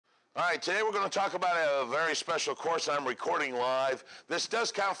All right, today we're going to talk about a very special course I'm recording live. This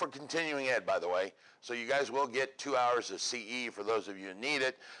does count for continuing ed, by the way, so you guys will get 2 hours of CE for those of you who need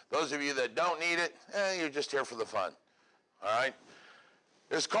it. Those of you that don't need it, you're just here for the fun. All right?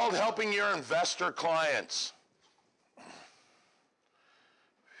 It's called Helping Your Investor Clients.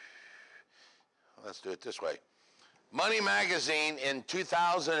 Let's do it this way. Money Magazine in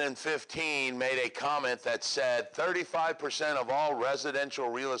 2015 made a comment that said 35% of all residential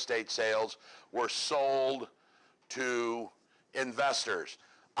real estate sales were sold to investors.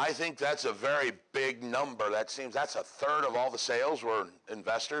 I think that's a very big number. That's a third of all the sales were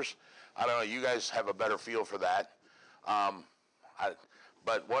investors. I don't know, you guys have a better feel for that.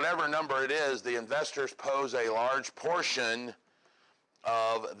 But whatever number it is, the investors pose a large portion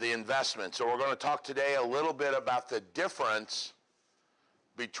of the investment. So we're going to talk today a little bit about the difference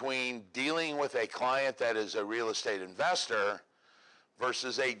between dealing with a client that is a real estate investor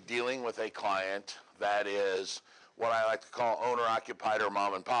versus dealing with a client that is what I like to call owner-occupied or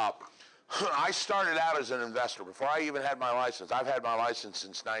mom and pop. I started out as an investor before I even had my license. I've had my license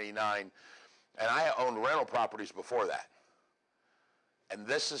since '99, and I owned rental properties before that. And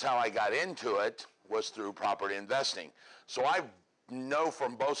this is how I got into it, was through property investing. So I know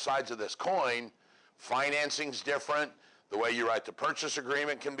from both sides of this coin, financing's different, the way you write the purchase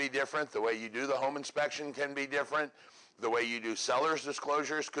agreement can be different, the way you do the home inspection can be different, the way you do seller's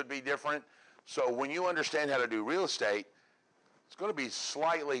disclosures could be different. So when you understand how to do real estate, it's going to be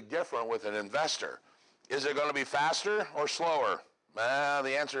slightly different with an investor. Is it going to be faster or slower?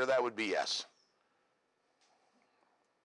 The answer to that would be yes.